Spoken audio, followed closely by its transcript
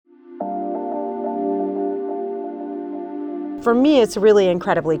For me, it's really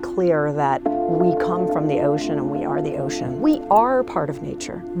incredibly clear that we come from the ocean and we are the ocean. We are part of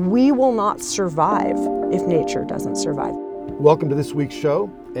nature. We will not survive if nature doesn't survive. Welcome to this week's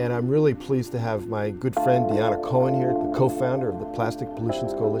show, and I'm really pleased to have my good friend Dianna Cohen here, the co-founder of the Plastic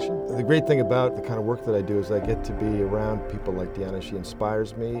Pollutions Coalition. The great thing about the kind of work that I do is I get to be around people like Dianna. She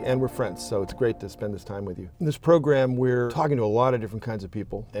inspires me, and we're friends, so it's great to spend this time with you. In this program, we're talking to a lot of different kinds of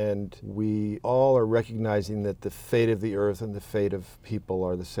people, and we all are recognizing that the fate of the earth and the fate of people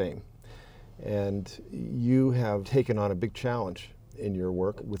are the same. And you have taken on a big challenge in your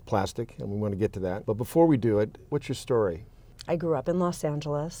work with plastic, and we want to get to that. But before we do it, what's your story? I grew up in Los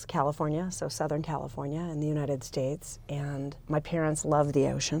Angeles, California, so Southern California in the United States, and my parents loved the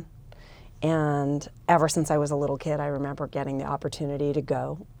ocean. And ever since I was a little kid, I remember getting the opportunity to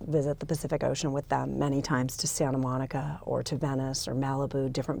go visit the Pacific Ocean with them many times, to Santa Monica or to Venice or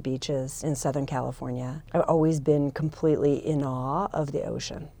Malibu, different beaches in Southern California. I've always been completely in awe of the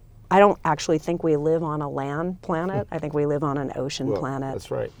ocean. I don't actually think we live on a land planet. I think we live on an ocean planet.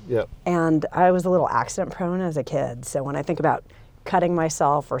 That's right, yeah. And I was a little accident prone as a kid. So when I think about cutting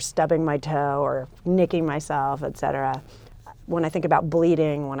myself or stubbing my toe or nicking myself, etc., when I think about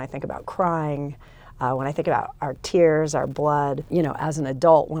bleeding, when I think about crying, when I think about our tears, our blood, as an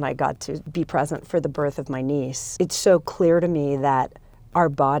adult, when I got to be present for the birth of my niece, it's so clear to me that our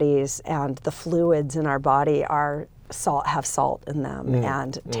bodies and the fluids in our body are have salt in them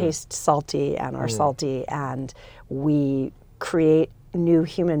and taste salty and are salty, and we create new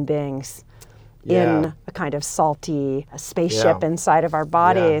human beings in a kind of salty spaceship inside of our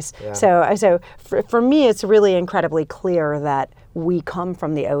bodies. So for me, it's really incredibly clear that we come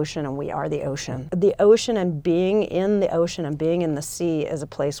from the ocean and we are the ocean. The ocean and being in the ocean and being in the sea is a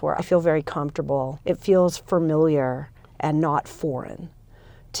place where I feel very comfortable. It feels familiar and not foreign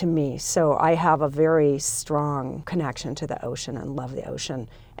to me. So I have a very strong connection to the ocean and love the ocean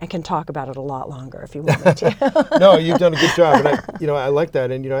and can talk about it a lot longer if you want me to. No, you've done a good job. And I like that.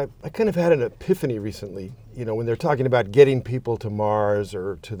 And I kind of had an epiphany recently. When they're talking about getting people to Mars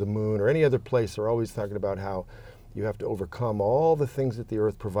or to the moon or any other place, they're always talking about how you have to overcome all the things that the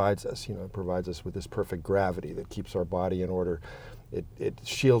earth provides us. It provides us with this perfect gravity that keeps our body in order. It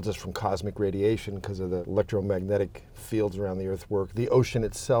shields us from cosmic radiation because of the electromagnetic fields around the earth work. The ocean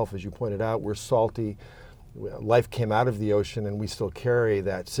itself, as you pointed out, we're salty. Life came out of the ocean, and we still carry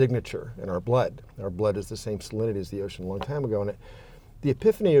that signature in our blood. Our blood is the same salinity as the ocean a long time ago. And the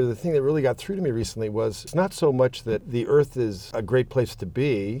epiphany, or the thing that really got through to me recently, was it's not so much that the earth is a great place to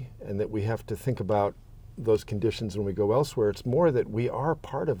be and that we have to think about those conditions when we go elsewhere. It's more that we are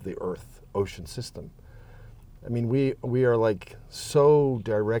part of the earth-ocean system. I mean, we are like so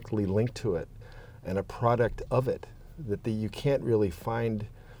directly linked to it and a product of it that you can't really find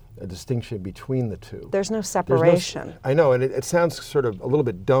a distinction between the two. There's no separation. I know, and it sounds sort of a little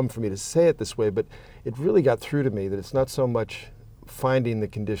bit dumb for me to say it this way, but it really got through to me that it's not so much finding the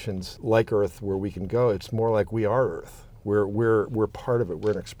conditions like Earth where we can go. It's more like we are Earth. We're part of it.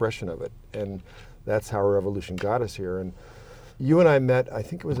 We're an expression of it, and that's how our evolution got us here. And you and I met, I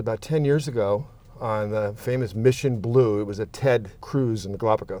think it was about 10 years ago, on the famous Mission Blue. It was a TED cruise in the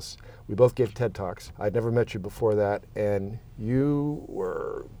Galapagos. We both gave TED Talks. I'd never met you before that, and you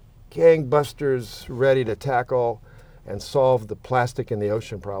were gangbusters ready to tackle and solve the plastic in the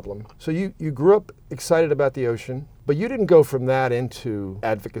ocean problem. So you grew up excited about the ocean, but you didn't go from that into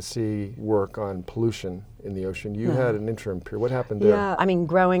advocacy work on pollution in the ocean. You had an interim period. What happened there? Yeah,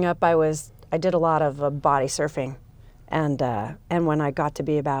 growing up, I did a lot of body surfing. And when I got to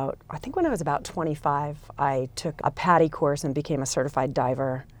be when I was about 25, I took a PADI course and became a certified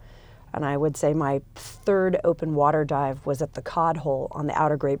diver. And I would say my third open water dive was at the Cod Hole on the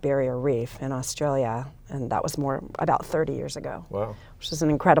Outer Great Barrier Reef in Australia. And that was about 30 years ago. Wow. Which is an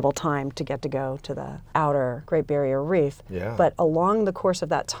incredible time to get to go to the Outer Great Barrier Reef. Yeah. But along the course of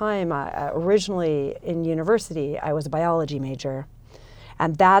that time, originally in university, I was a biology major.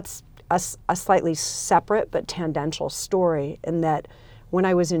 And that's a slightly separate but tangential story, in that when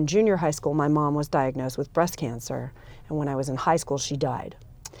I was in junior high school, my mom was diagnosed with breast cancer, and when I was in high school, she died.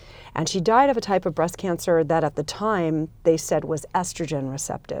 And she died of a type of breast cancer that at the time they said was estrogen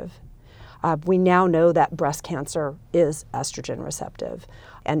receptive. We now know that breast cancer is estrogen receptive.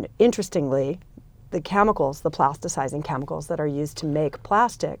 And interestingly, the plasticizing chemicals that are used to make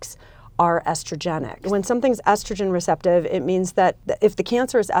plastics are estrogenic. When something's estrogen receptive, it means that if the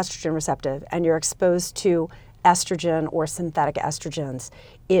cancer is estrogen receptive and you're exposed to estrogen or synthetic estrogens,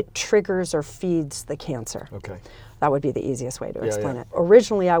 it triggers or feeds the cancer. Okay. That would be the easiest way to explain yeah. it.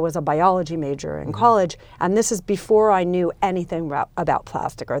 Originally, I was a biology major in college, and this is before I knew anything about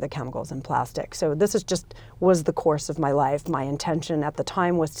plastic or the chemicals in plastic. So this is just was the course of my life. My intention at the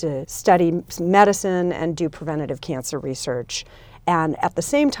time was to study medicine and do preventative cancer research. And at the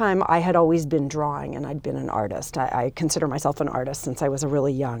same time, I had always been drawing, and I'd been an artist. I consider myself an artist since I was a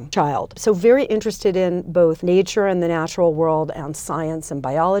really young child. So very interested in both nature and the natural world and science and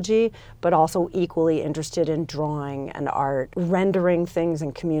biology, but also equally interested in drawing and art, rendering things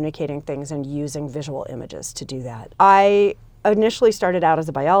and communicating things and using visual images to do that. I initially started out as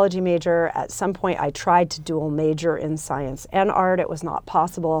a biology major. At some point, I tried to dual major in science and art. It was not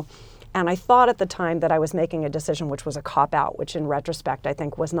possible. And I thought at the time that I was making a decision which was a cop-out, which in retrospect I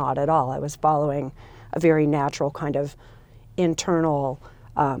think was not at all. I was following a very natural kind of internal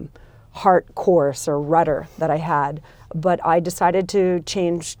heart course or rudder that I had. But I decided to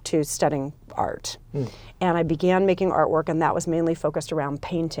change to studying art. And I began making artwork, and that was mainly focused around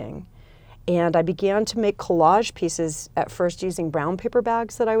painting. And I began to make collage pieces at first using brown paper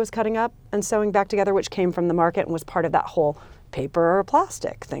bags that I was cutting up and sewing back together, which came from the market and was part of that whole paper or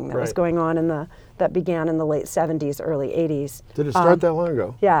plastic thing that was going on that began in the late 70s, early 80s. Did it start that long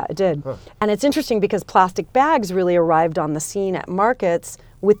ago? Yeah, it did. And it's interesting because plastic bags really arrived on the scene at markets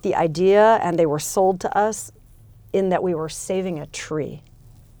with the idea, and they were sold to us in that we were saving a tree.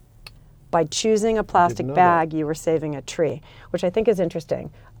 By choosing a plastic bag, you were saving a tree, which I think is interesting.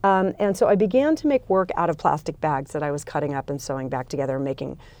 And so I began to make work out of plastic bags that I was cutting up and sewing back together,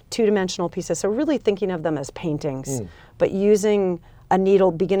 making two-dimensional pieces. So really thinking of them as paintings, but using a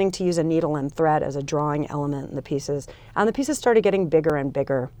needle, beginning to use a needle and thread as a drawing element in the pieces. And the pieces started getting bigger and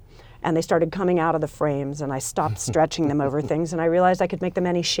bigger. And they started coming out of the frames, and I stopped stretching them over things, and I realized I could make them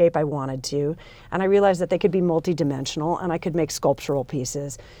any shape I wanted to. And I realized that they could be multidimensional, and I could make sculptural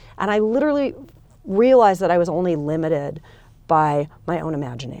pieces. And I literally realized that I was only limited by my own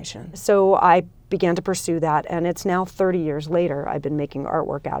imagination. So I began to pursue that, and it's now 30 years later. I've been making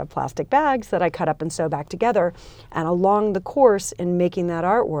artwork out of plastic bags that I cut up and sew back together. And along the course in making that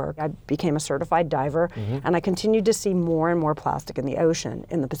artwork, I became a certified diver, and I continued to see more and more plastic in the ocean,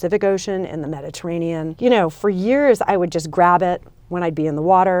 in the Pacific Ocean, in the Mediterranean. You know, for years I would just grab it when I'd be in the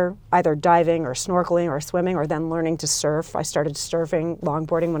water, either diving or snorkeling or swimming, or then learning to surf. I started surfing,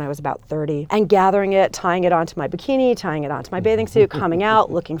 longboarding when I was about 30, and gathering it, tying it onto my bikini, tying it onto my bathing suit, coming out,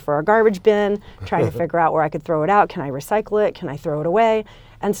 looking for a garbage bin, trying to figure out where I could throw it out. Can I recycle it? Can I throw it away?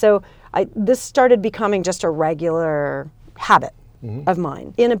 And so this started becoming just a regular habit of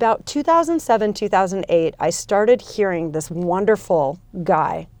mine. In about 2007, 2008, I started hearing this wonderful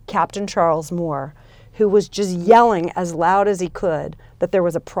guy, Captain Charles Moore, who was just yelling as loud as he could that there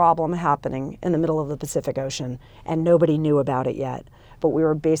was a problem happening in the middle of the Pacific Ocean, and nobody knew about it yet. But we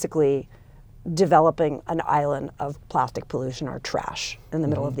were basically developing an island of plastic pollution or trash in the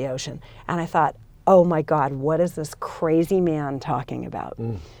middle of the ocean. And I thought, oh my God, what is this crazy man talking about?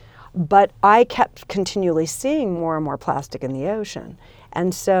 But I kept continually seeing more and more plastic in the ocean.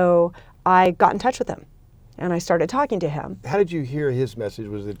 And so I got in touch with him. And I started talking to him. How did you hear his message?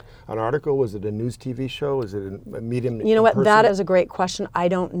 Was it an article? Was it a news TV show? Was it a medium? You know what? That is a great question. I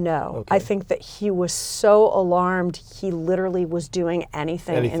don't know. Okay. I think that he was so alarmed, he literally was doing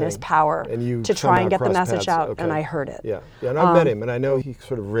anything in his power to try and get the message out, and I heard it. Yeah, and I met him, and I know he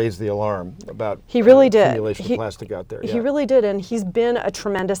sort of raised the alarm about he really did. accumulation of plastic out there. He really did, and he's been a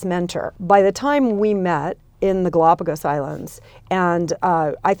tremendous mentor. By the time we met, in the Galapagos Islands. And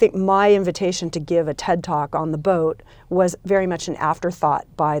I think my invitation to give a TED Talk on the boat was very much an afterthought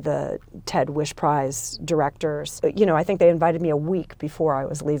by the TED Wish Prize directors. You know, I think they invited me a week before I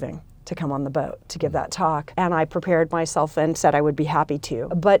was leaving to come on the boat to give that talk. And I prepared myself and said I would be happy to.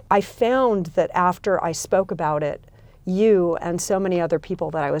 But I found that after I spoke about it, you and so many other people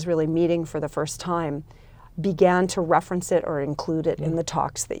that I was really meeting for the first time began to reference it or include it in the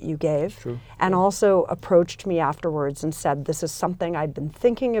talks that you gave. True. And also approached me afterwards and said, this is something I'd been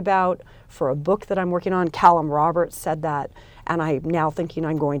thinking about for a book that I'm working on. Callum Roberts said that, and I'm now thinking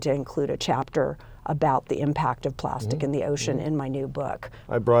I'm going to include a chapter about the impact of plastic in the ocean in my new book.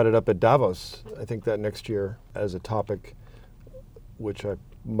 I brought it up at Davos, I think that next year, as a topic which I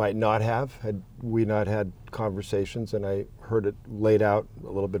might not have had we not had conversations, and I heard it laid out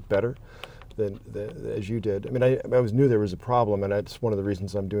a little bit better as you did. I mean, I always knew there was a problem, and that's one of the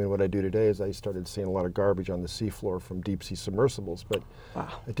reasons I'm doing what I do today. Is I started seeing a lot of garbage on the seafloor from deep sea submersibles, but Wow.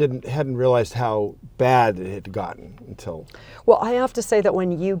 I hadn't realized how bad it had gotten until. Well, I have to say that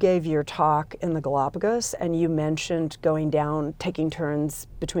when you gave your talk in the Galapagos and you mentioned going down, taking turns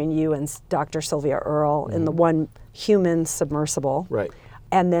between you and Dr. Sylvia Earle in the one human submersible, Right.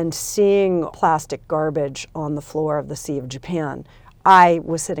 and then seeing plastic garbage on the floor of the Sea of Japan, I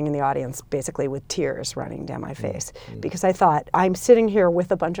was sitting in the audience basically with tears running down my face because I thought, I'm sitting here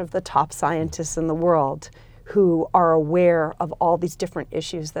with a bunch of the top scientists in the world who are aware of all these different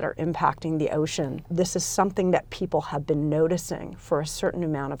issues that are impacting the ocean. This is something that people have been noticing for a certain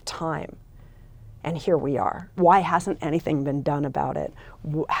amount of time. And here we are. Why hasn't anything been done about it?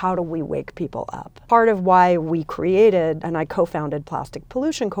 How do we wake people up? Part of why we created, and I co-founded Plastic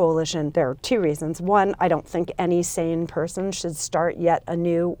Pollution Coalition, there are two reasons. One, I don't think any sane person should start yet a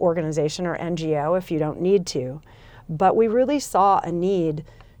new organization or NGO if you don't need to. But we really saw a need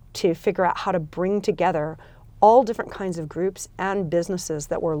to figure out how to bring together all different kinds of groups and businesses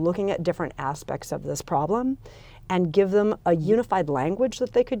that were looking at different aspects of this problem and give them a unified language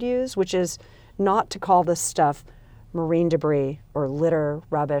that they could use, which is not to call this stuff marine debris or litter,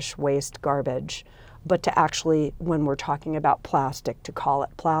 rubbish, waste, garbage, but to actually, when we're talking about plastic, to call it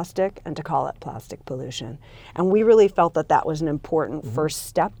plastic and to call it plastic pollution. And we really felt that that was an important first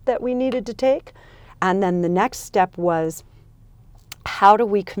step that we needed to take. And then the next step was, how do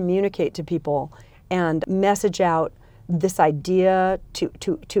we communicate to people and message out this idea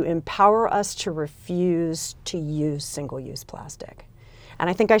to empower us to refuse to use single-use plastic? And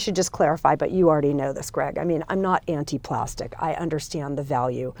I think I should just clarify, but you already know this, Greg. I mean, I'm not anti-plastic. I understand the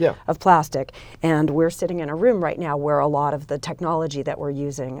value of plastic. And we're sitting in a room right now where a lot of the technology that we're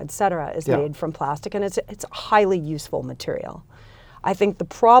using, et cetera, is made from plastic, and it's a highly useful material. I think the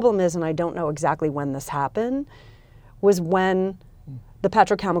problem is, and I don't know exactly when this happened, was when the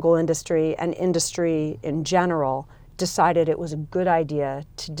petrochemical industry and industry in general decided it was a good idea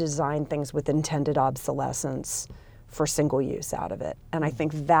to design things with intended obsolescence for single use out of it. And I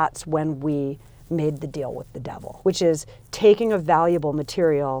think that's when we made the deal with the devil, which is taking a valuable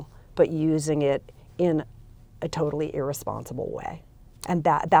material but using it in a totally irresponsible way. And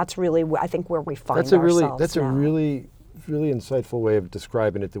that's really, I think, where we find ourselves That's now. a really insightful way of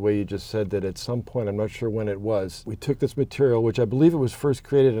describing it, the way you just said that at some point, I'm not sure when it was, we took this material, which I believe it was first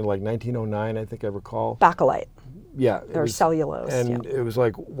created in like 1909, I think I recall. Bakelite. Yeah. Or cellulose. And it was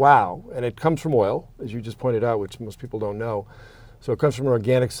like, wow. And it comes from oil, as you just pointed out, which most people don't know. So it comes from an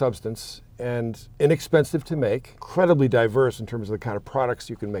organic substance and inexpensive to make, incredibly diverse in terms of the kind of products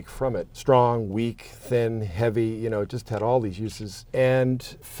you can make from it. Strong, weak, thin, heavy, it just had all these uses. And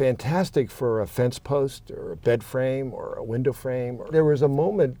fantastic for a fence post or a bed frame or a window frame. There was a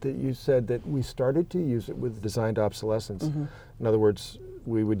moment that you said that we started to use it with designed obsolescence. In other words,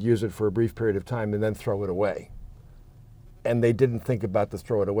 we would use it for a brief period of time and then throw it away. And they didn't think about the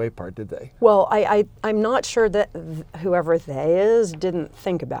throw it away part, did they? Well, I'm not sure that whoever they is didn't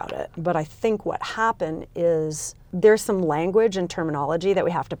think about it. But I think what happened is there's some language and terminology that we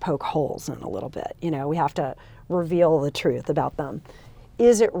have to poke holes in a little bit. We have to reveal the truth about them.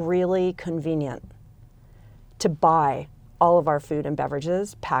 Is it really convenient to buy all of our food and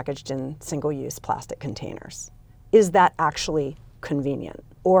beverages packaged in single-use plastic containers? Is that actually convenient?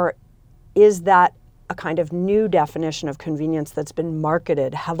 Or is that a kind of new definition of convenience that's been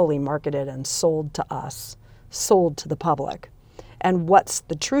marketed, heavily marketed, and sold to us, sold to the public? And what's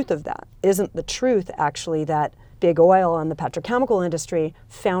the truth of that? Isn't the truth actually that big oil and the petrochemical industry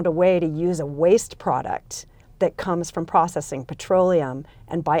found a way to use a waste product that comes from processing petroleum,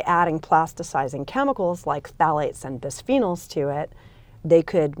 and by adding plasticizing chemicals like phthalates and bisphenols to it, they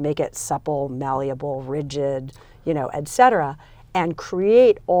could make it supple, malleable, rigid, et cetera, and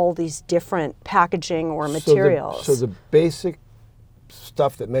create all these different packaging or materials. So the basic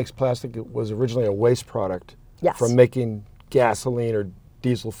stuff that makes plastic was originally a waste product from making gasoline or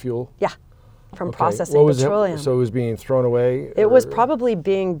diesel fuel? Yeah, from processing petroleum. So it was being thrown away? It was probably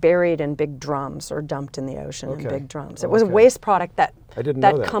being buried in big drums or dumped in the ocean in big drums. It was a waste product that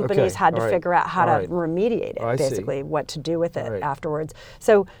companies had to figure out how to remediate it, basically, what to do with it afterwards.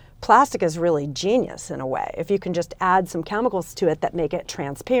 So plastic is really genius in a way. If you can just add some chemicals to it that make it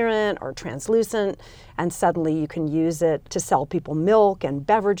transparent or translucent, and suddenly you can use it to sell people milk and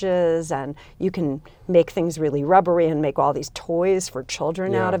beverages, and you can make things really rubbery and make all these toys for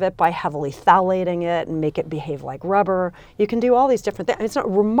children out of it by heavily phthalating it and make it behave like rubber. You can do all these different things. It's a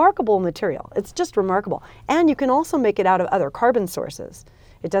remarkable material. It's just remarkable. And you can also make it out of other carbon sources.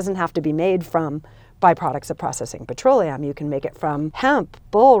 It doesn't have to be made from byproducts of processing petroleum. You can make it from hemp,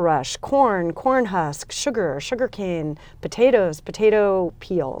 bulrush, corn, corn husk, sugar, sugarcane, potatoes, potato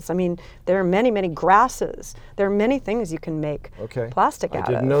peels. I mean, there are many, many grasses. There are many things you can make plastic out of.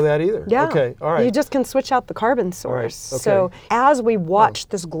 I didn't know that either. Yeah. Okay, all right. You just can switch out the carbon source. All right. Okay. So as we watch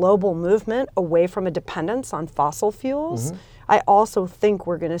this global movement away from a dependence on fossil fuels, I also think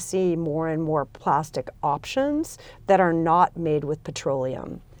we're going to see more and more plastic options that are not made with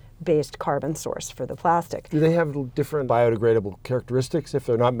petroleum-based carbon source for the plastic. Do they have different biodegradable characteristics if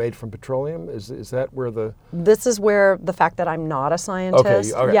they're not made from petroleum? Is that where the... This is where the fact that I'm not a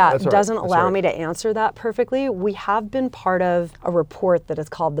scientist, doesn't allow me to answer that perfectly. We have been part of a report that is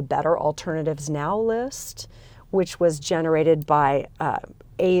called the Better Alternatives Now list, which was generated by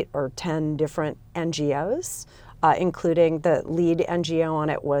 8 or 10 different NGOs. Including the lead NGO on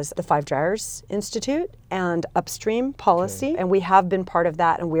it was the Five Dryers Institute and Upstream Policy. And we have been part of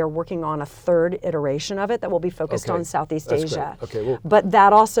that, and we are working on a third iteration of it that will be focused on Southeast Asia. But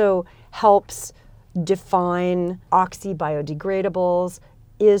that also helps define oxy-biodegradables.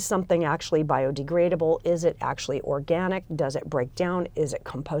 Is something actually biodegradable? Is it actually organic? Does it break down? Is it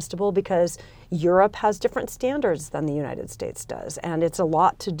compostable? Because Europe has different standards than the United States does, and it's a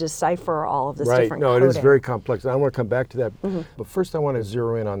lot to decipher all of this different coding. It is very complex. I want to come back to that. But first I want to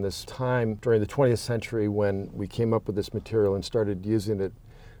zero in on this time during the 20th century when we came up with this material and started using it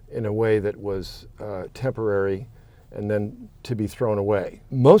in a way that was temporary and then to be thrown away.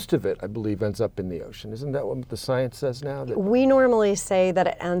 Most of it, I believe, ends up in the ocean. Isn't that what the science says now? We normally say that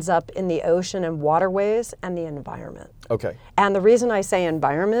it ends up in the ocean and waterways and the environment. Okay. And the reason I say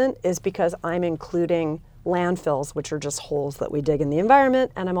environment is because I'm including landfills, which are just holes that we dig in the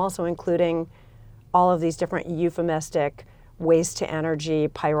environment, and I'm also including all of these different euphemistic waste to energy,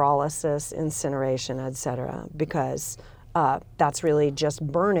 pyrolysis, incineration, et cetera, because that's really just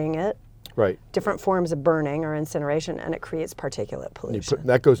burning it. Right. Different forms of burning or incineration, and it creates particulate pollution.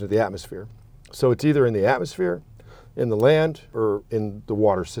 That goes into the atmosphere. So it's either in the atmosphere, in the land, or in the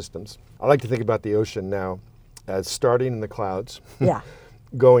water systems. I like to think about the ocean now as starting in the clouds,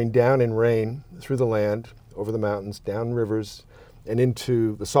 going down in rain through the land, over the mountains, down rivers, and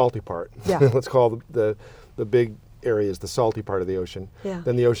into the salty part. Let's call the big areas the salty part of the ocean.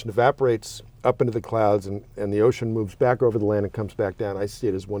 Then the ocean evaporates up into the clouds, and the ocean moves back over the land and comes back down. I see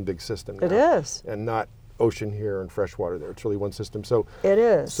it as one big system now. It is. And not ocean here and fresh water there. It's really one system. So it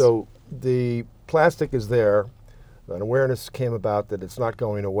is. So the plastic is there. An awareness came about that it's not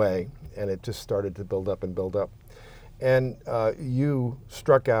going away, and it just started to build up and build up. And you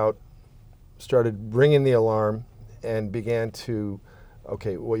struck out, started ringing the alarm, and began to,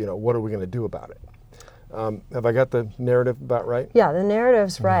 okay, well, what are we going to do about it? Have I got the narrative about right? Yeah, the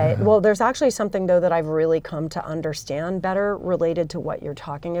narrative's right. Well, there's actually something, though, that I've really come to understand better related to what you're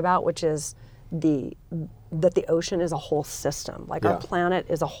talking about, which is that the ocean is a whole system. Like our planet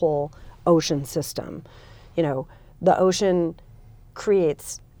is a whole ocean system. The ocean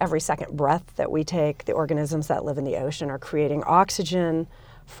creates every second breath that we take. The organisms that live in the ocean are creating oxygen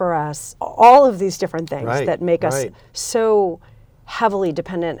for us. All of these different things that make us so heavily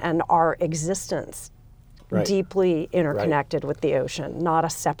dependent, and our existence deeply interconnected with the ocean, not a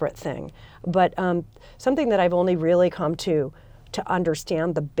separate thing. But something that I've only really come to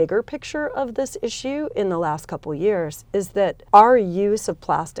understand the bigger picture of this issue in the last couple years is that our use of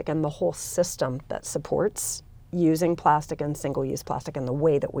plastic and the whole system that supports using plastic and single-use plastic and the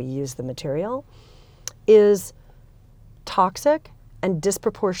way that we use the material is toxic and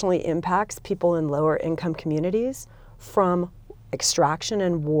disproportionately impacts people in lower income communities from extraction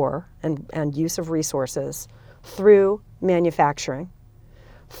and war and use of resources through manufacturing,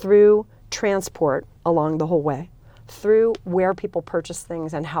 through transport along the whole way, through where people purchase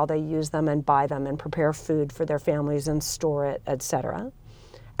things and how they use them and buy them and prepare food for their families and store it, et cetera.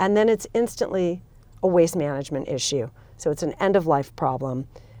 And then it's instantly a waste management issue. So it's an end-of-life problem,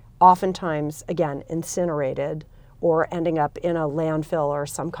 oftentimes, again, incinerated or ending up in a landfill or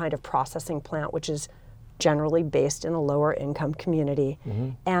some kind of processing plant, which is generally based in a lower income community,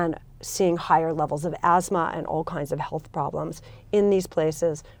 and seeing higher levels of asthma and all kinds of health problems in these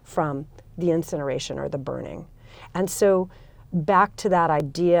places from the incineration or the burning. And so back to that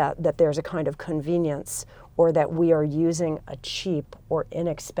idea that there's a kind of convenience or that we are using a cheap or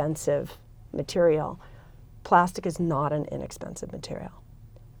inexpensive material. Plastic is not an inexpensive material,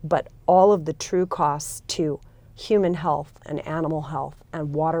 but all of the true costs to human health and animal health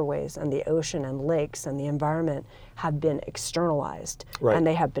and waterways and the ocean and lakes and the environment have been externalized, and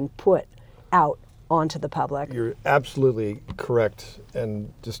they have been put out onto the public. You're absolutely correct.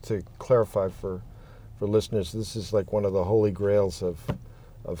 And just to clarify for listeners, this is like one of the holy grails of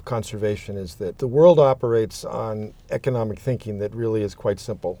of conservation is that the world operates on economic thinking that really is quite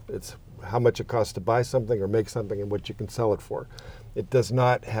simple. It's how much it costs to buy something or make something and what you can sell it for. It does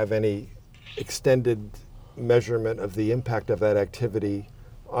not have any extended measurement of the impact of that activity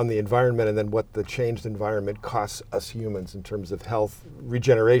on the environment and then what the changed environment costs us humans in terms of health,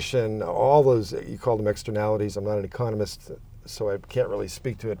 regeneration, all those, you call them externalities. I'm not an economist, so I can't really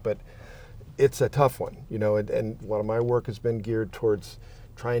speak to it, but it's a tough one, and a lot of my work has been geared towards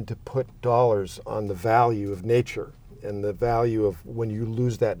trying to put dollars on the value of nature and the value of when you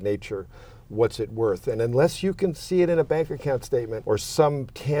lose that nature, what's it worth? And unless you can see it in a bank account statement or some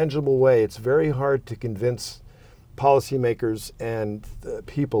tangible way, it's very hard to convince policymakers and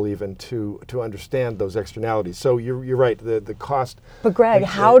people even to understand those externalities. So you're right, the cost. But Greg,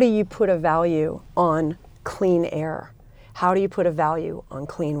 how do you put a value on clean air? How do you put a value on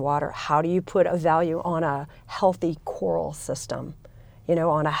clean water? How do you put a value on a healthy coral system?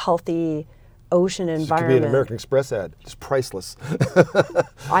 On a healthy ocean environment. It could be an American Express ad. It's priceless.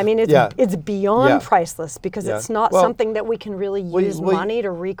 I mean, it's beyond priceless because it's not something that we can really use money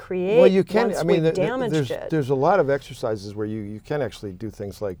to recreate. Well, you can. Once we've damaged it. There's a lot of exercises where you can actually do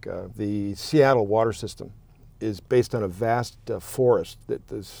things like the Seattle water system is based on a vast forest that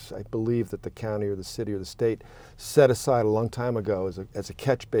I believe that the county or the city or the state set aside a long time ago as a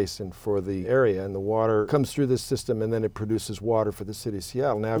catch basin for the area, and the water comes through this system and then it produces water for the city of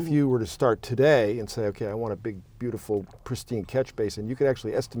Seattle. Now, if you were to start today and say, okay, I want a big, beautiful, pristine catch basin, you could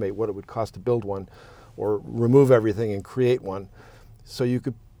actually estimate what it would cost to build one or remove everything and create one. So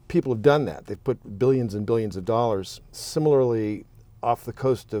people have done that. They've put billions and billions of dollars. Similarly, off the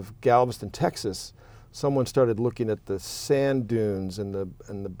coast of Galveston, Texas, someone started looking at the sand dunes and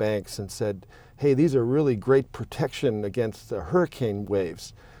the banks and said, hey, these are really great protection against hurricane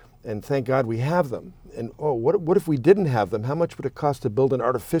waves. And thank God we have them. And what if we didn't have them? How much would it cost to build an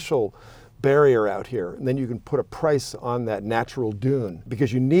artificial barrier out here? And then you can put a price on that natural dune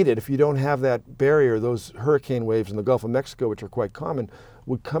because you need it. If you don't have that barrier, those hurricane waves in the Gulf of Mexico, which are quite common,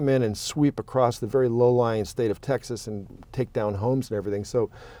 would come in and sweep across the very low-lying state of Texas and take down homes and everything.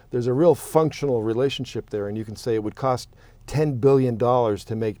 So there's a real functional relationship there, and you can say it would cost $10 billion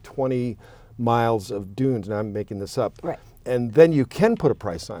to make 20 miles of dunes, and I'm making this up. Right. And then you can put a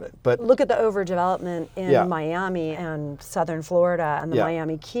price on it. But look at the overdevelopment in Miami and southern Florida and the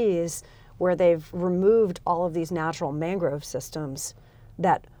Miami Keys, where they've removed all of these natural mangrove systems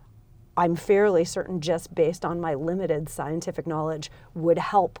that I'm fairly certain, just based on my limited scientific knowledge, would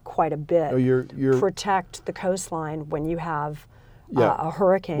help quite a bit protect the coastline when you have a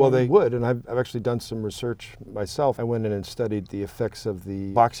hurricane. Well, they would, and I've actually done some research myself. I went in and studied the effects of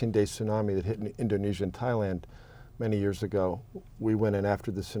the Boxing Day tsunami that hit Indonesia and Thailand many years ago. We went in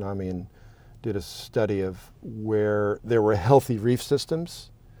after the tsunami and did a study of where there were healthy reef systems.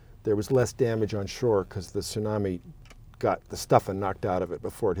 There was less damage on shore because the tsunami got the stuffing knocked out of it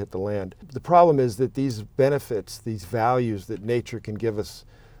before it hit the land. The problem is that these benefits, these values that nature can give us,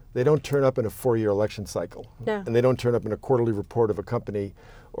 they don't turn up in a 4-year election cycle. Yeah. And they don't turn up in a quarterly report of a company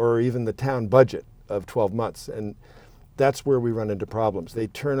or even the town budget of 12 months. And that's where we run into problems. They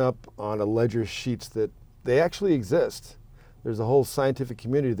turn up on a ledger sheets that they actually exist. There's a whole scientific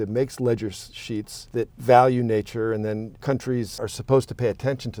community that makes ledger sheets that value nature, and then countries are supposed to pay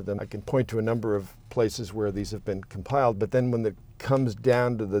attention to them. I can point to a number of places where these have been compiled, but then when it comes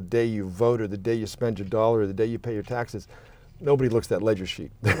down to the day you vote or the day you spend your dollar or the day you pay your taxes, nobody looks at that ledger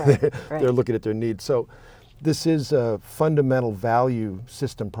sheet. Right. They're looking at their needs. So this is a fundamental value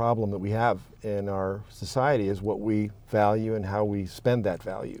system problem that we have in our society, is what we value and how we spend that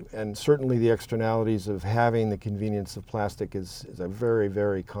value. And certainly the externalities of having the convenience of plastic is a very,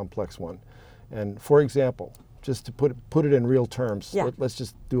 very complex one. And for example, just to put it in real terms, let's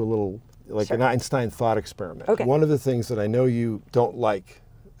just do a little, an Einstein thought experiment. Okay. One of the things that I know you don't like,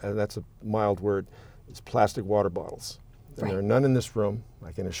 and that's a mild word, is plastic water bottles. And there are none in this room,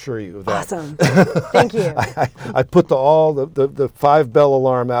 I can assure you of that. Awesome. Thank you. I put the 5-bell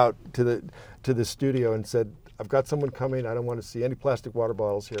alarm out to the studio and said, I've got someone coming, I don't want to see any plastic water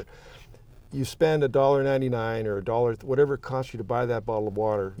bottles here. You spend $1.99 or $1, whatever it costs you to buy that bottle of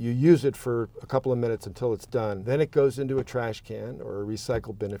water. You use it for a couple of minutes until it's done. Then it goes into a trash can or a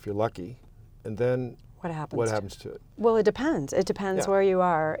recycle bin if you're lucky. And then what happens to it? Well, it depends. It depends where you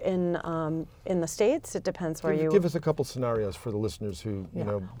are. In the States, it depends where you... Give us a couple scenarios for the listeners who,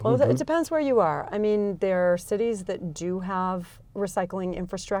 Well, it depends where you are. I mean, there are cities that do have recycling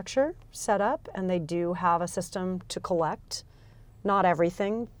infrastructure set up, and they do have a system to collect not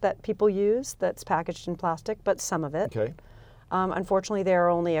everything that people use that's packaged in plastic, but some of it. Okay. Unfortunately, there are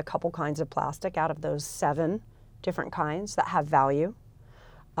only a couple kinds of plastic out of those 7 different kinds that have value.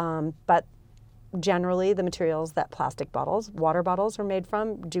 But generally, the materials that plastic bottles, water bottles are made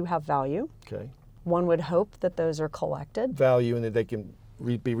from do have value. Okay. One would hope that those are collected. Value and that they can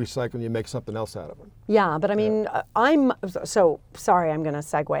be recycled and you make something else out of them. Yeah, but I mean, I'm going to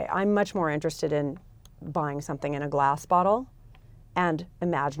segue. I'm much more interested in buying something in a glass bottle and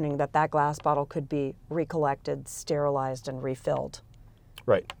imagining that that glass bottle could be recollected, sterilized, and refilled.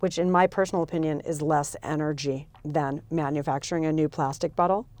 Right. Which, in my personal opinion, is less energy than manufacturing a new plastic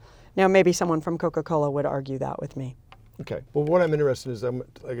bottle. Now, maybe someone from Coca-Cola would argue that with me. Okay. Well, what I'm interested in is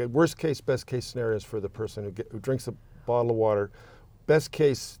like a worst case, best case scenarios for the person who drinks a bottle of water. Best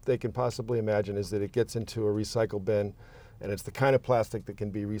case they can possibly imagine is that it gets into a recycle bin, and it's the kind of plastic that can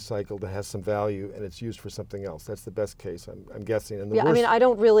be recycled that has some value, and it's used for something else. That's the best case, I'm guessing. And the Yeah, worst, I mean, I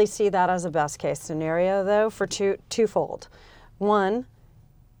don't really see that as a best case scenario, though, for twofold. One,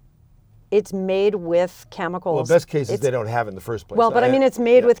 it's made with chemicals. Well, best case is they don't have it in the first place. Well, but I mean, it's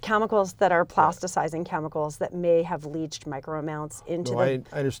made with chemicals that are plasticizing chemicals that may have leached micro amounts into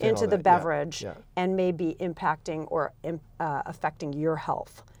the beverage and may be impacting or affecting your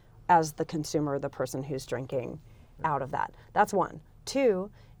health as the consumer, the person who's drinking out of that. That's one. Two,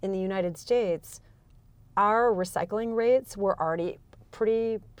 in the United States, our recycling rates were already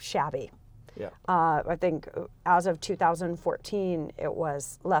pretty shabby. Yeah. I think as of 2014, it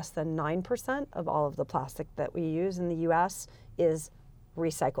was less than 9% of all of the plastic that we use in the U.S. is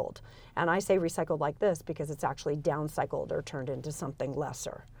recycled. And I say recycled like this because it's actually downcycled or turned into something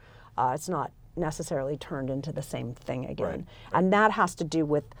lesser. It's not necessarily turned into the same thing again. Right. And that has to do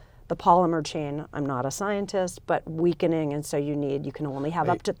with the polymer chain. I'm not a scientist, but weakening, and so you can only have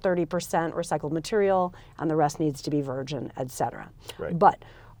up to 30% recycled material, and the rest needs to be virgin, et cetera. Right. But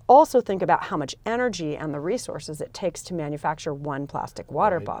also think about how much energy and the resources it takes to manufacture one plastic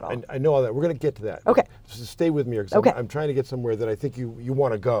water bottle. I know all that. We're going to get to that. Okay. So stay with me here, because I'm trying to get somewhere that I think you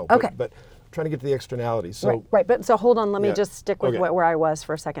want to go. Okay. But I'm trying to get to the externalities. So right. But so hold on. Let me just stick with where I was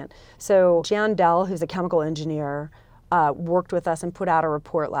for a second. So Jan Dell, who's a chemical engineer, worked with us and put out a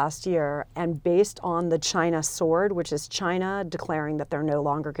report last year. And based on the China sword, which is China declaring that they're no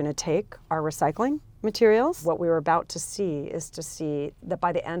longer going to take our recycling materials, what we were about to see is that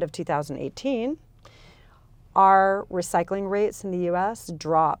by the end of 2018, our recycling rates in the U.S.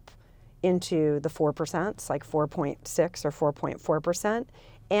 drop into the 4%, it's like 4.6 or 4.4%.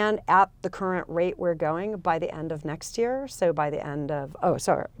 And at the current rate we're going by the end of next year, so by the end of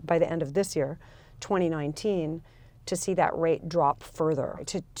this year, 2019, to see that rate drop further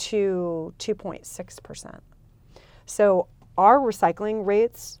to 2.6%. So our recycling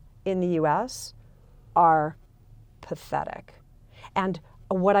rates in the U.S. are pathetic. And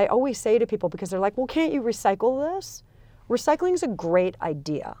what I always say to people, because they're like, well, can't you recycle this? Recycling is a great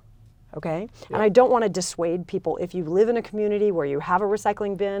idea, okay? Yeah. And I don't want to dissuade people. If you live in a community where you have a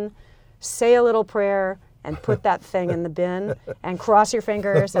recycling bin, say a little prayer and put that thing in the bin and cross your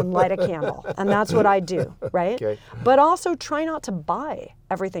fingers and light a candle. And that's what I do, right? Okay. But also try not to buy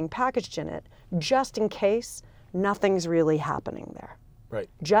everything packaged in it, just in case nothing's really happening there. Right.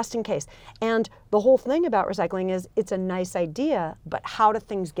 Just in case. And the whole thing about recycling is it's a nice idea, but how do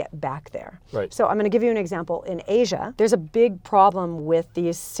things get back there? Right. So I'm going to give you an example. In Asia, there's a big problem with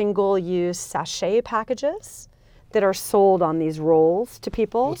these single-use sachet packages that are sold on these rolls to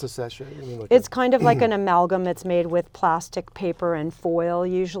people. What's a sachet? It's kind of like an amalgam. It's made with plastic, paper, and foil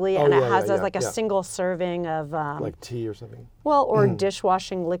usually, and it has a single serving of like tea or something. Well, or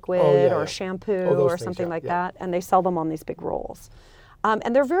dishwashing liquid or shampoo or things, something like that, and they sell them on these big rolls.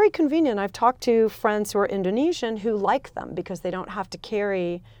 And they're very convenient. I've talked to friends who are Indonesian who like them because they don't have to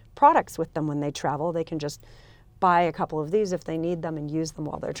carry products with them when they travel. They can just buy a couple of these if they need them and use them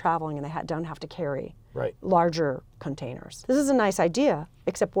while they're traveling, and they don't have to carry larger containers. This is a nice idea,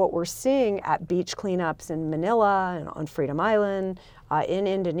 except what we're seeing at beach cleanups in Manila and on Freedom Island, in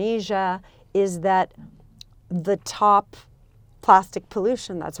Indonesia, is that the top plastic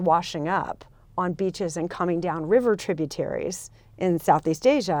pollution that's washing up on beaches and coming down river tributaries in Southeast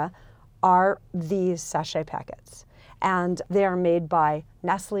Asia are these sachet packets. And they are made by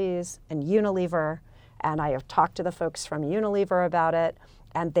Nestle's and Unilever. And I have talked to the folks from Unilever about it,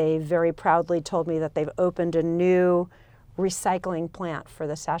 and they very proudly told me that they've opened a new recycling plant for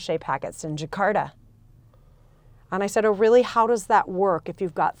the sachet packets in Jakarta. And I said, oh, really? How does that work? If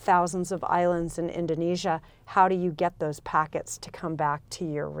you've got thousands of islands in Indonesia, how do you get those packets to come back to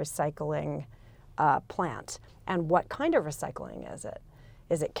your recycling plant? And what kind of recycling is it?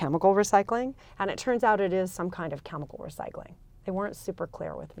 Is it chemical recycling? And it turns out it is some kind of chemical recycling. They weren't super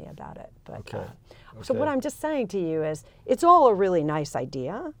clear with me about it. But so what I'm just saying to you is it's all a really nice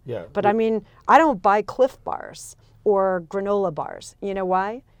idea. Yeah. But I mean, I don't buy Cliff Bars. or granola bars. You know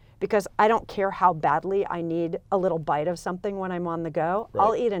why? Because I don't care how badly I need a little bite of something when I'm on the go. Right.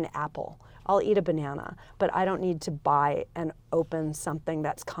 I'll eat an apple. I'll eat a banana, but I don't need to buy and open something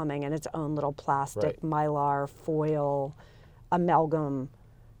that's coming in its own little plastic, mylar, foil, amalgam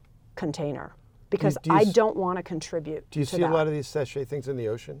container. Because I don't want to contribute. Do you see that. a lot of these sachet things in the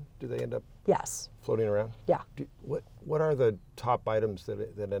ocean? Do they end up Yes. floating around? Yeah. What are the top items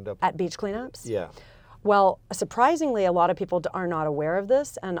that end up At beach cleanups? Yeah. Well, surprisingly, a lot of people are not aware of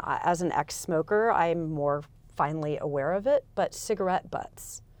this, and as an ex-smoker, I'm more finely aware of it, but cigarette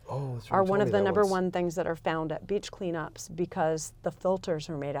butts are one of the number one things that are found at beach cleanups because the filters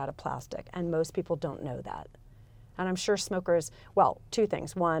are made out of plastic, and most people don't know that. And I'm sure smokers, well, two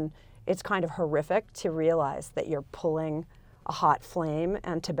things. One, it's kind of horrific to realize that you're pulling a hot flame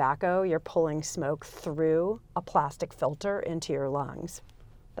and tobacco, you're pulling smoke through a plastic filter into your lungs.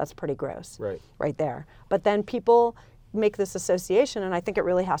 That's pretty gross. Right there. But then people make this association, and I think it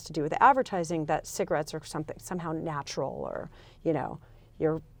really has to do with the advertising, that cigarettes are somehow natural, or, you know,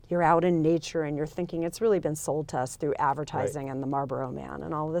 you're out in nature and you're thinking it's really been sold to us through advertising and the Marlboro Man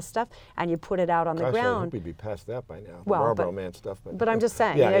and all of this stuff, and you put it out on the ground. I hope we'd be past that by now, the Marlboro Man stuff. But I'm just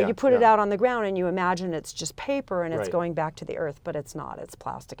saying, you put it out on the ground and you imagine it's just paper and it's going back to the earth, but it's not. It's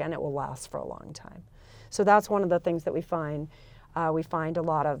plastic, and it will last for a long time. So that's one of the things that we find. We find a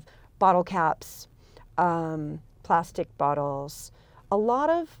lot of bottle caps, plastic bottles, a lot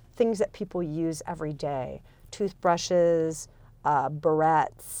of things that people use every day, toothbrushes,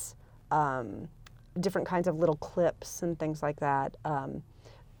 barrettes, different kinds of little clips and things like that,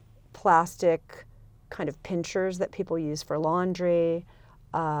 plastic kind of pinchers that people use for laundry,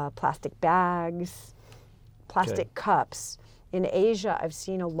 plastic bags, plastic cups. In Asia, I've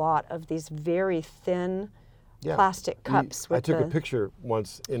seen a lot of these very thin plastic cups. I took a picture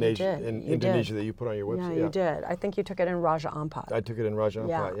once in Indonesia that you put on your website. Yeah, you did. I think you took it in Raja Ampat. I took it in Raja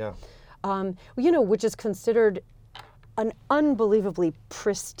Ampat, you know, which is considered an unbelievably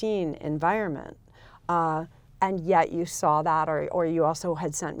pristine environment. And yet you saw that, or you also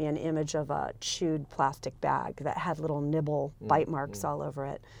had sent me an image of a chewed plastic bag that had little nibble bite marks all over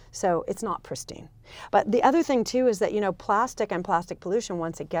it. So it's not pristine. But the other thing too is that, you know, plastic and plastic pollution,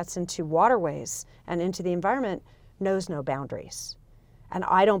 once it gets into waterways and into the environment, knows no boundaries. And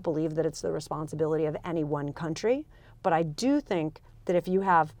I don't believe that it's the responsibility of any one country, but I do think that if you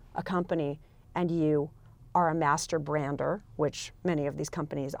have a company and you are a master brander, which many of these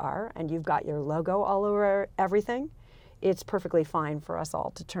companies are, and you've got your logo all over everything, it's perfectly fine for us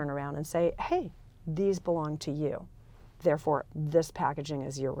all to turn around and say, hey, these belong to you. Therefore, this packaging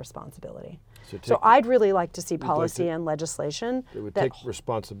is your responsibility. So I'd really like to see policy and legislation that would take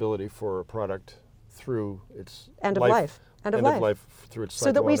responsibility for a product through its end of life. End of life through its cycle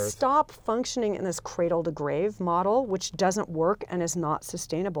so that we on Earth. stop functioning in this cradle to grave model, which doesn't work and is not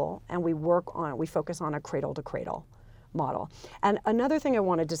sustainable, and we focus on a cradle to cradle model. And another thing I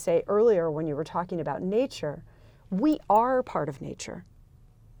wanted to say earlier when you were talking about nature, we are part of nature.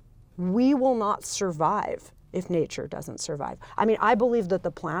 We will not survive if nature doesn't survive. I mean, I believe that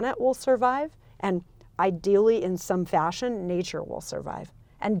the planet will survive, and ideally in some fashion, nature will survive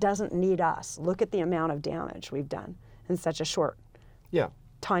and doesn't need us. Look at the amount of damage we've done in such a short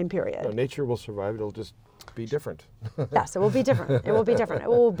time period. No, nature will survive. It'll just be different. Yes, it will be different. It will be different. It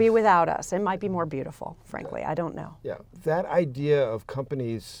will be without us. It might be more beautiful, frankly. I don't know. Yeah, that idea of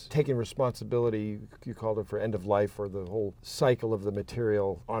companies taking responsibility, you called it for end of life, or the whole cycle of the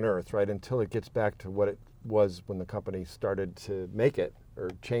material on Earth, right, until it gets back to what it was when the company started to make it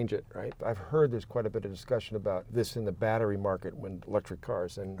or change it, right? I've heard there's quite a bit of discussion about this in the battery market when electric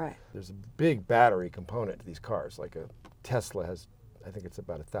cars, and there's a big battery component to these cars. Like a Tesla has, I think it's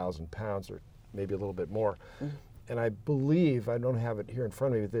about 1,000 pounds or maybe a little bit more. And I believe, I don't have it here in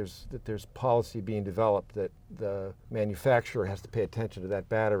front of me, but there's policy being developed that the manufacturer has to pay attention to that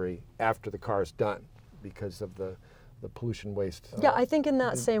battery after the car is done because of the pollution waste. Yeah, I think in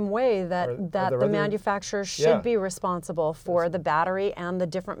that same way that the manufacturer should be responsible for the battery and the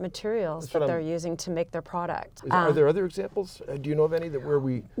different materials that they're using to make their product. Are there other examples? Do you know of any where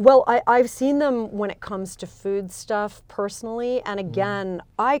we... Well, I've seen them when it comes to food stuff personally, and again,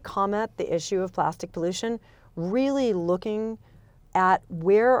 I comment the issue of plastic pollution really looking at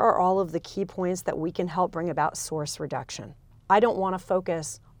where are all of the key points that we can help bring about source reduction. I don't want to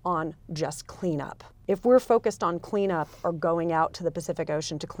focus on just cleanup. If we're focused on cleanup or going out to the Pacific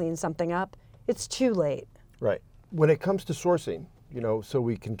Ocean to clean something up, it's too late. Right. When it comes to sourcing, so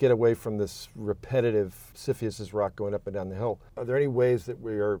we can get away from this repetitive Sisyphus rock going up and down the hill. Are there any ways that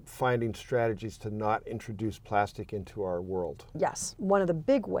we are finding strategies to not introduce plastic into our world? Yes. One of the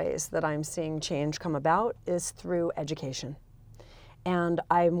big ways that I'm seeing change come about is through education. And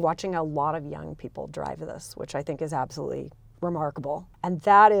I'm watching a lot of young people drive this, which I think is absolutely remarkable. And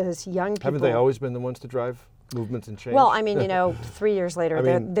that is young people. Haven't they always been the ones to drive movements and change? Well, I mean, 3 years later,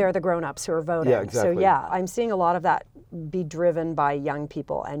 they're the grown-ups who are voting. Yeah, exactly. So yeah, I'm seeing a lot of that be driven by young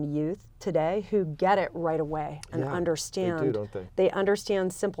people and youth today who get it right away and understand. They do, don't they? They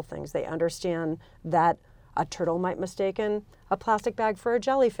understand simple things. They understand that a turtle might mistaken a plastic bag for a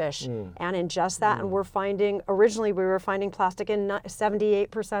jellyfish and ingest that. And originally we were finding plastic in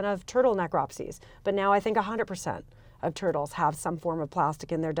 78% of turtle necropsies, but now I think 100% of turtles have some form of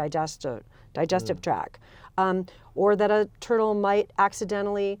plastic in their digestive tract. Or that a turtle might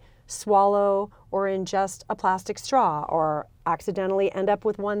accidentally swallow or ingest a plastic straw or accidentally end up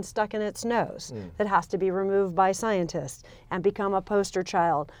with one stuck in its nose that has to be removed by scientists and become a poster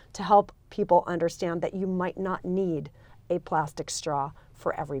child to help people understand that you might not need a plastic straw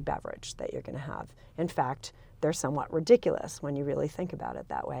for every beverage that you're going to have. In fact, they're somewhat ridiculous when you really think about it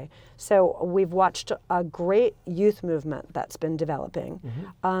that way. So we've watched a great youth movement that's been developing.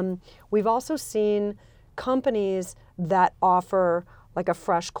 We've also seen companies that offer like a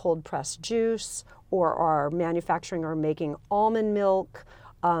fresh cold pressed juice or are manufacturing or making almond milk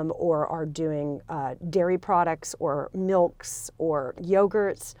or are doing dairy products or milks or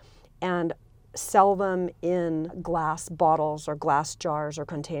yogurts and sell them in glass bottles or glass jars or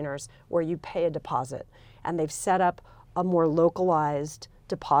containers where you pay a deposit. And they've set up a more localized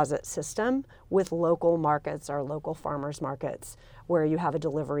deposit system with local markets or local farmers markets where you have a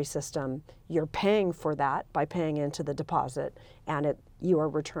delivery system. You're paying for that by paying into the deposit and you are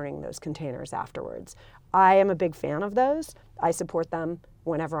returning those containers afterwards. I am a big fan of those. I support them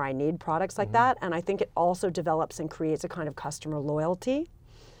whenever I need products like that. And I think it also develops and creates a kind of customer loyalty.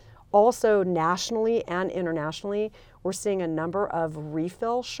 Also, nationally and internationally, we're seeing a number of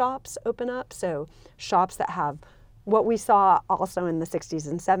refill shops open up. So shops that have what we saw also in the 60s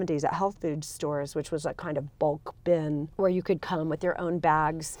and 70s at health food stores, which was a kind of bulk bin where you could come with your own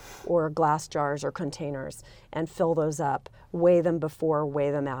bags or glass jars or containers and fill those up, weigh them before,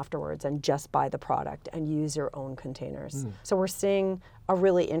 weigh them afterwards, and just buy the product and use your own containers. So we're seeing a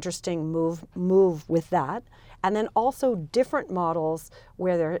really interesting move with that. And then also different models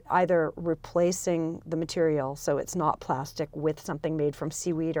where they're either replacing the material, so it's not plastic, with something made from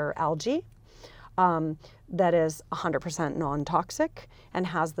seaweed or algae that is 100% non-toxic and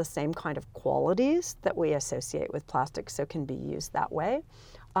has the same kind of qualities that we associate with plastic, so can be used that way,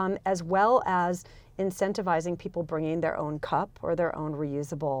 as well as incentivizing people bringing their own cup or their own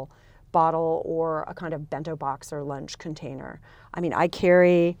reusable bottle or a kind of bento box or lunch container. I mean, I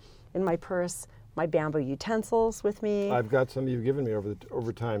carry in my purse my bamboo utensils with me. I've got some you've given me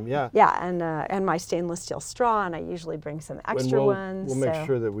over time. Yeah. Yeah, and my stainless steel straw, and I usually bring some extra ones. We'll make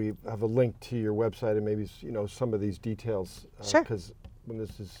sure that we have a link to your website and maybe some of these details. Sure. Because when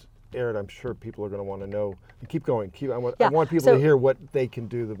this is aired, I'm sure people are going to want to know. Keep going. I want people to hear what they can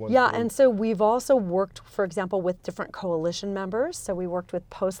do. And so we've also worked, for example, with different coalition members. So we worked with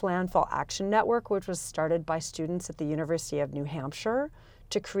Post Landfill Action Network, which was started by students at the University of New Hampshire,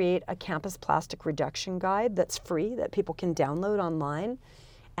 to create a campus plastic reduction guide that's free, that people can download online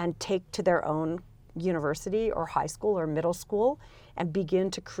and take to their own university or high school or middle school and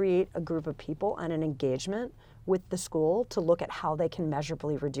begin to create a group of people and an engagement with the school to look at how they can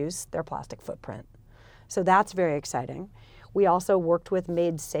measurably reduce their plastic footprint. So that's very exciting. We also worked with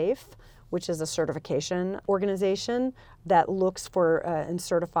Made Safe, which is a certification organization that looks for and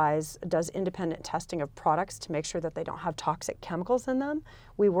certifies, does independent testing of products to make sure that they don't have toxic chemicals in them.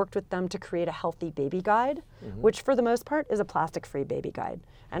 We worked with them to create a healthy baby guide, which for the most part is a plastic-free baby guide.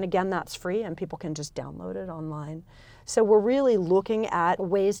 And again, that's free and people can just download it online. So we're really looking at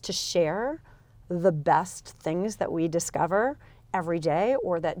ways to share the best things that we discover every day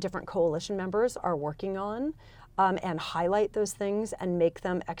or that different coalition members are working on. And highlight those things and make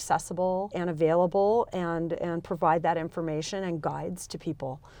them accessible and available and provide that information and guides to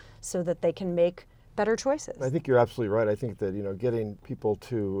people so that they can make better choices. I think you're absolutely right. I think that getting people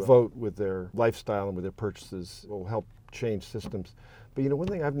to vote with their lifestyle and with their purchases will help change systems. But one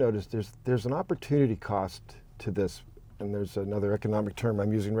thing I've noticed, there's an opportunity cost to this. And there's another economic term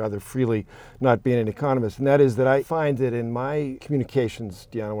I'm using rather freely, not being an economist, and that is that I find that in my communications,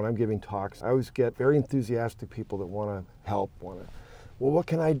 Dianna, when I'm giving talks, I always get very enthusiastic people that want to help, well, what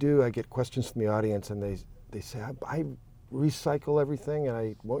can I do? I get questions from the audience, and they say, I recycle everything, and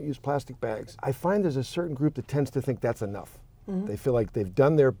I won't use plastic bags. I find there's a certain group that tends to think that's enough. They feel like they've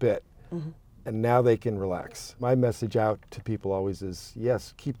done their bit, and now they can relax. My message out to people always is,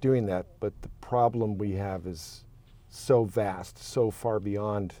 yes, keep doing that, but the problem we have is so vast, so far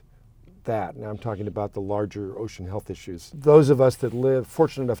beyond that. Now I'm talking about the larger ocean health issues. Those of us that live,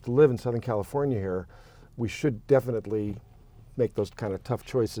 fortunate enough to live in Southern California here, we should definitely make those kind of tough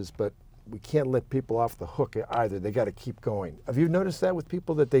choices, but we can't let people off the hook either. They got to keep going. Have you noticed that with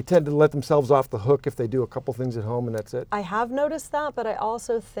people, that they tend to let themselves off the hook if they do a couple things at home and that's it? I have noticed that, but I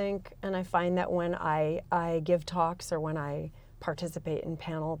also think, and I find that when I give talks or when I participate in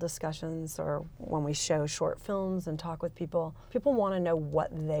panel discussions or when we show short films and talk with people want to know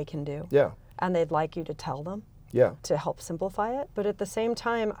what they can do. Yeah. And they'd like you to tell them Yeah. to help simplify it. But at the same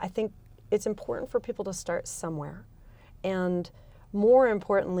time, I think it's important for people to start somewhere. And more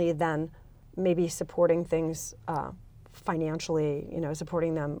importantly than maybe supporting things financially,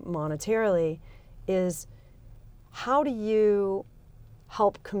 supporting them monetarily, is how do you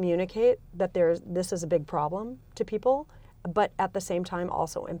help communicate that this is a big problem to people, but at the same time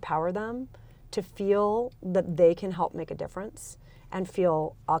also empower them to feel that they can help make a difference and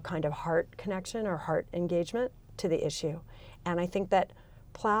feel a kind of heart connection or heart engagement to the issue. And I think that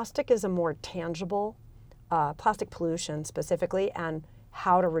plastic is a more tangible, plastic pollution specifically, and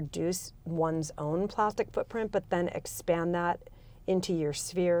how to reduce one's own plastic footprint, but then expand that into your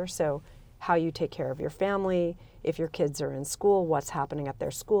sphere. So how you take care of your family, if your kids are in school, what's happening at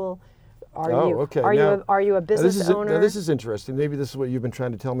their school. Are you a business owner? This is interesting. Maybe this is what you've been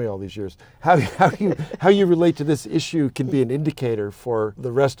trying to tell me all these years. How you relate to this issue can be an indicator for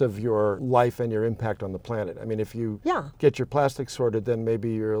the rest of your life and your impact on the planet. I mean, if you get your plastic sorted, then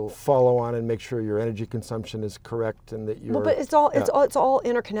maybe you'll follow on and make sure your energy consumption is correct and that you're. Well, but it's all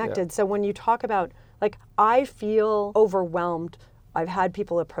interconnected. Yeah. So when you talk about, like, I feel overwhelmed. I've had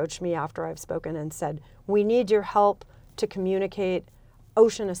people approach me after I've spoken and said, "We need your help to communicate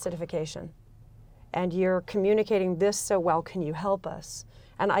ocean acidification, and you're communicating this so well, can you help us?"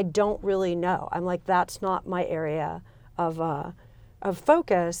 And I don't really know. I'm like, that's not my area of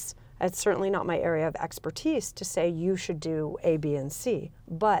focus. It's certainly not my area of expertise to say you should do A, B, and C.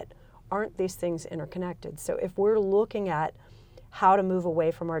 But aren't these things interconnected? So if we're looking at how to move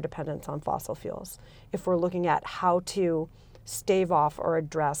away from our dependence on fossil fuels, if we're looking at how to stave off or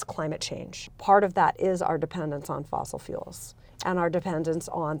address climate change, part of that is our dependence on fossil fuels and our dependence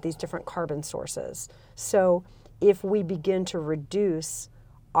on these different carbon sources. So if we begin to reduce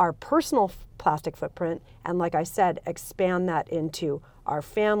our personal plastic footprint, and like I said, expand that into our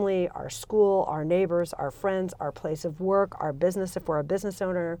family, our school, our neighbors, our friends, our place of work, our business, if we're a business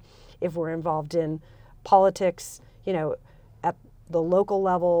owner, if we're involved in politics, at the local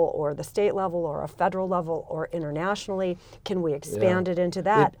level or the state level or a federal level or internationally, can we expand it into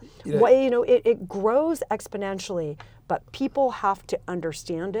that? It grows exponentially, but people have to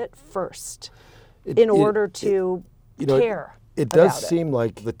understand it first in order to care. It does seem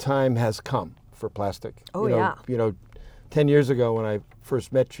like the time has come for plastic. Oh, yeah. 10 years ago when I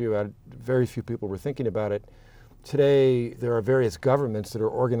first met you, very few people were thinking about it. Today, there are various governments that are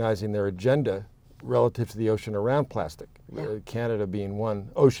organizing their agenda relative to the ocean around plastic, Canada being one.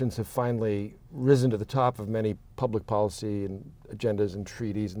 Oceans have finally risen to the top of many public policy and agendas and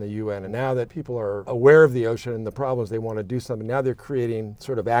treaties in the UN. And now that people are aware of the ocean and the problems, they want to do something. Now they're creating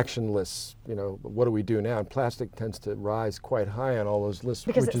sort of action lists. What do we do now? And plastic tends to rise quite high on all those lists.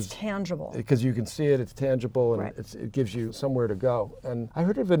 Because it's tangible. Because you can see it, it's tangible, and it gives you somewhere to go. And I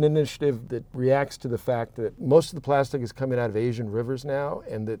heard of an initiative that reacts to the fact that most of the plastic is coming out of Asian rivers now,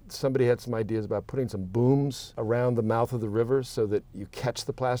 and that somebody had some ideas about putting some booms around the mouth of the rivers so that you catch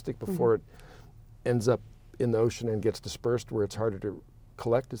the plastic before it ends up in the ocean and gets dispersed where it's harder to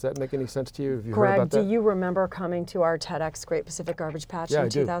collect. Does that make any sense to you? Have you heard about that? Do you remember coming to our TEDx Great Pacific Garbage Patch in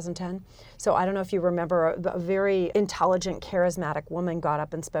 2010? So I don't know if you remember, a very intelligent, charismatic woman got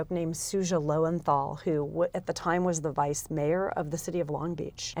up and spoke named Suja Lowenthal, who at the time was the vice mayor of the city of Long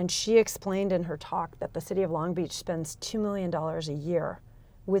Beach. And she explained in her talk that the city of Long Beach spends $2 million a year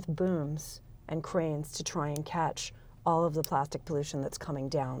with booms and cranes to try and catch all of the plastic pollution that's coming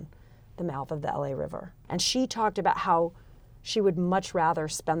down the mouth of the LA River. And she talked about how she would much rather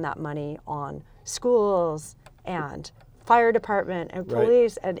spend that money on schools and fire department and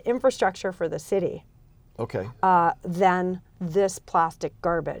police and infrastructure for the city than this plastic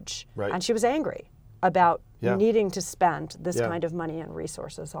garbage. Right. And she was angry about needing to spend this kind of money and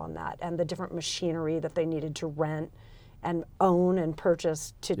resources on that, and the different machinery that they needed to rent and own and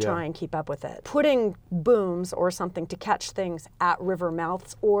purchase to try and keep up with it. Putting booms or something to catch things at river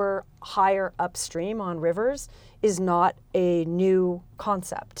mouths or higher upstream on rivers is not a new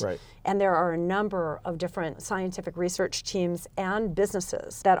concept. Right. And there are a number of different scientific research teams and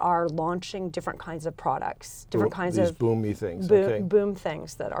businesses that are launching different kinds of products, different kinds these of boomy things. boom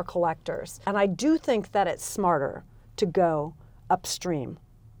things that are collectors. And I do think that it's smarter to go upstream,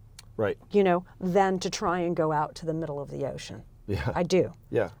 Right. than to try and go out to the middle of the ocean. Yeah. I do.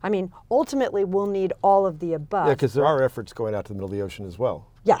 Yeah. I mean, ultimately, we'll need all of the above. Yeah, because there are efforts going out to the middle of the ocean as well.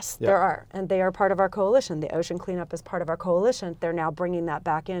 Yes, there are. And they are part of our coalition. The ocean cleanup is part of our coalition. They're now bringing that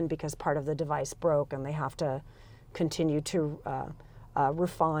back in because part of the device broke and they have to continue to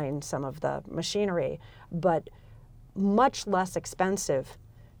refine some of the machinery. But much less expensive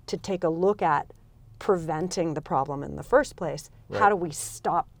to take a look at preventing the problem in the first place. Right. How do we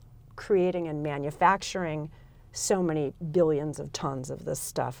stop creating and manufacturing so many billions of tons of this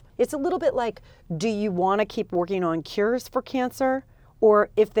stuff? It's a little bit like, do you want to keep working on cures for cancer? Or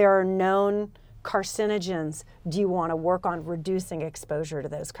if there are known carcinogens, do you want to work on reducing exposure to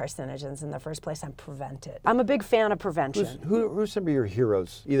those carcinogens in the first place and prevent it? I'm a big fan of prevention. Who's some of your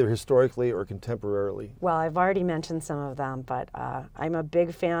heroes, either historically or contemporarily? Well, I've already mentioned some of them, but I'm a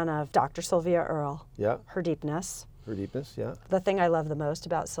big fan of Dr. Sylvia Earle. Yeah. Her deepness. Her deepness, yeah. The thing I love the most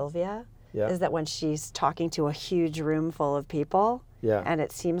about Sylvia is that when she's talking to a huge room full of people, and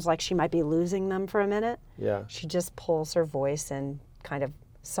it seems like she might be losing them for a minute, she just pulls her voice in kind of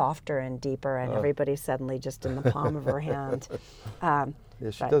softer and deeper, and everybody's suddenly just in the palm of her hand. Yeah,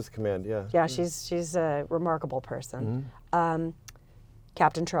 she does command, Yeah, she's a remarkable person.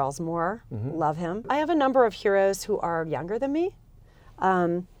 Captain Charles Moore, love him. I have a number of heroes who are younger than me.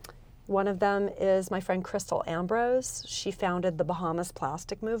 One of them is my friend Crystal Ambrose. She founded the Bahamas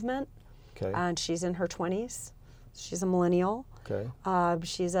Plastic Movement, and she's in her 20s. She's a millennial.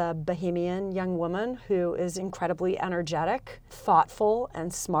 She's a Bahamian young woman who is incredibly energetic, thoughtful,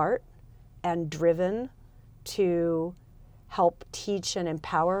 and smart, and driven to help teach and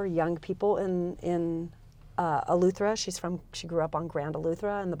empower young people in Eleuthera. She grew up on Grand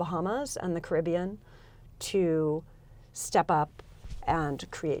Eleuthera in the Bahamas and the Caribbean to step up and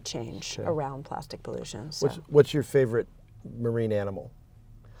create change around plastic pollution. So. What's your favorite marine animal?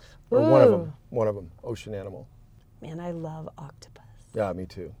 Or one of them, ocean animal. Man, I love octopus. Yeah, me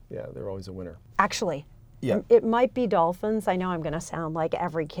too. Yeah, they're always a winner. Actually, Yeah. It might be dolphins. I know I'm going to sound like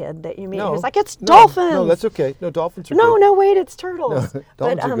every kid that you meet No, who's like, it's dolphins. No, that's okay. No, dolphins are No, good. no, wait, it's turtles. No,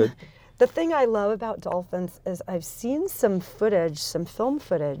 dolphins are good. The thing I love about dolphins is I've seen some film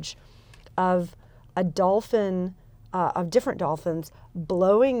footage of a dolphin, of different dolphins,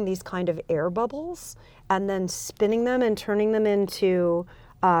 blowing these kind of air bubbles and then spinning them and turning them into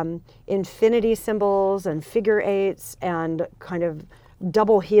infinity symbols and figure eights and kind of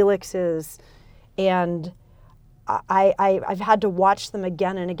double helixes. And I've had to watch them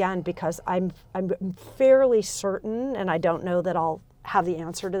again and again because I'm fairly certain, and I don't know that I'll have the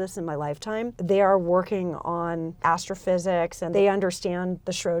answer to this in my lifetime. They are working on astrophysics and they understand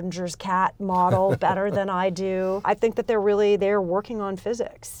the Schrodinger's cat model better than I do. I think that they're working on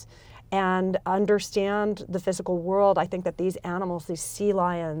physics and understand the physical world. I think that these animals, these sea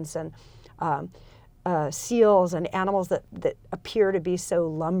lions and seals and animals that appear to be so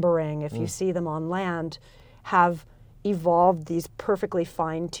lumbering if you see them on land, have evolved these perfectly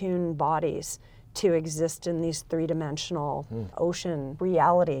fine-tuned bodies to exist in these three-dimensional ocean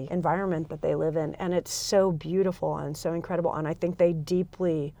reality environment that they live in. And it's so beautiful and so incredible. And I think they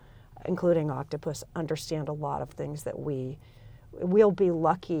deeply, including octopus, understand a lot of things that we'll be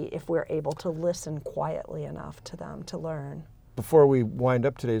lucky if we're able to listen quietly enough to them to learn. Before we wind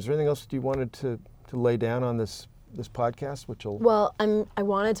up today, is there anything else that you wanted to lay down on this podcast? Well, I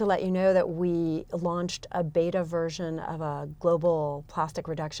wanted to let you know that we launched a beta version of a global plastic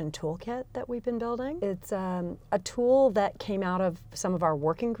reduction toolkit that we've been building. It's a tool that came out of some of our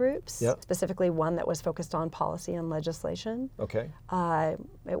working groups, specifically one that was focused on policy and legislation. Okay.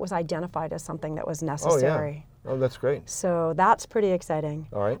 It was identified as something that was necessary. Oh, that's great. So that's pretty exciting.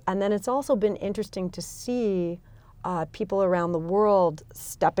 All right. And then it's also been interesting to see people around the world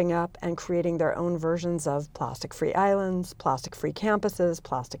stepping up and creating their own versions of plastic-free islands, plastic-free campuses,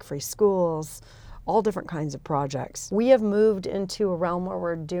 plastic-free schools, all different kinds of projects. We have moved into a realm where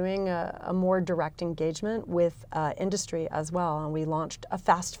we're doing a more direct engagement with industry as well, and we launched a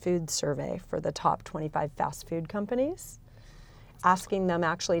fast food survey for the top 25 fast food companies, asking them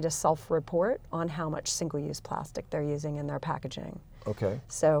actually to self-report on how much single-use plastic they're using in their packaging. Okay.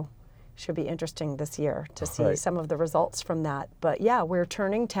 So should be interesting this year to see some of the results from that. But yeah, we're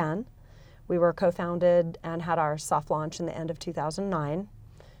turning 10. We were co-founded and had our soft launch in the end of 2009,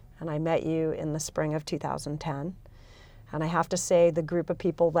 and I met you in the spring of 2010. And I have to say the group of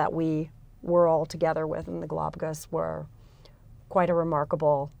people that we were all together with in the Galapagos were quite a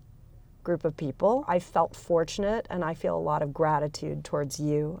remarkable group of people. I felt fortunate, and I feel a lot of gratitude towards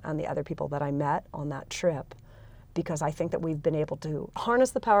you and the other people that I met on that trip, because I think that we've been able to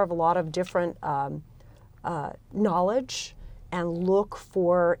harness the power of a lot of different knowledge and look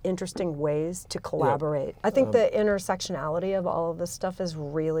for interesting ways to collaborate. Yeah. I think the intersectionality of all of this stuff is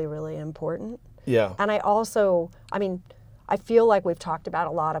really, really important. Yeah. And I also, I feel like we've talked about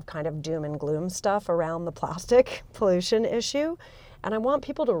a lot of kind of doom and gloom stuff around the plastic pollution issue. And I want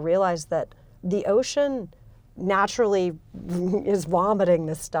people to realize that the ocean naturally is vomiting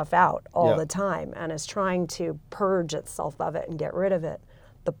this stuff out all the time and is trying to purge itself of it and get rid of it.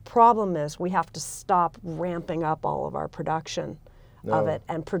 The problem is we have to stop ramping up all of our production of it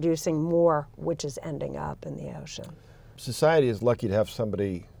and producing more, which is ending up in the ocean. Society is lucky to have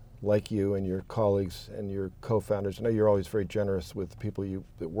somebody like you and your colleagues and your co-founders. I know you're always very generous with people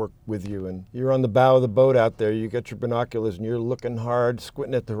that work with you, and you're on the bow of the boat out there. You got your binoculars and you're looking hard,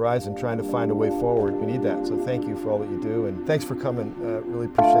 squinting at the horizon, trying to find a way forward. We need that. So thank you for all that you do, and thanks for coming. Really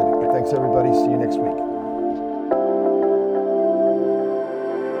appreciate it. Thanks, everybody. See you next week.